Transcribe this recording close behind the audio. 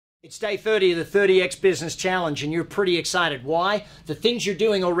It's day 30 of the 30X Business Challenge, and you're pretty excited. Why? The things you're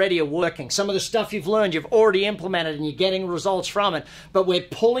doing already are working. Some of the stuff you've learned, you've already implemented, and you're getting results from it. But we're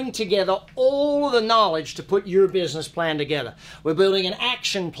pulling together all of the knowledge to put your business plan together. We're building an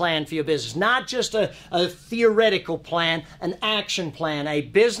action plan for your business, not just a theoretical plan, an action plan, a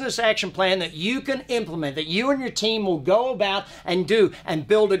business action plan that you can implement, that you and your team will go about and do and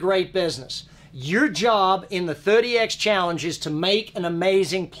build a great business. Your job in the 30X Challenge is to make an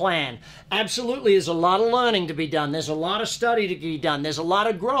amazing plan. Absolutely, there's a lot of learning to be done. There's a lot of study to be done. There's a lot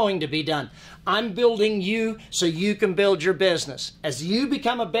of growing to be done. I'm building you so you can build your business. As you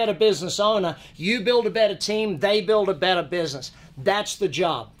become a better business owner, you build a better team, they build a better business. That's the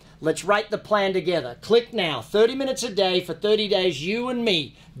job. Let's write the plan together. Click now. 30 minutes a day for 30 days, you and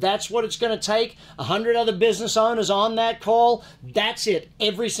me. That's what it's going to take. 100 other business owners on that call. That's it.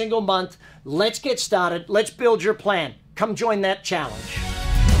 Every single month. Let's get started. Let's build your plan. Come join that challenge.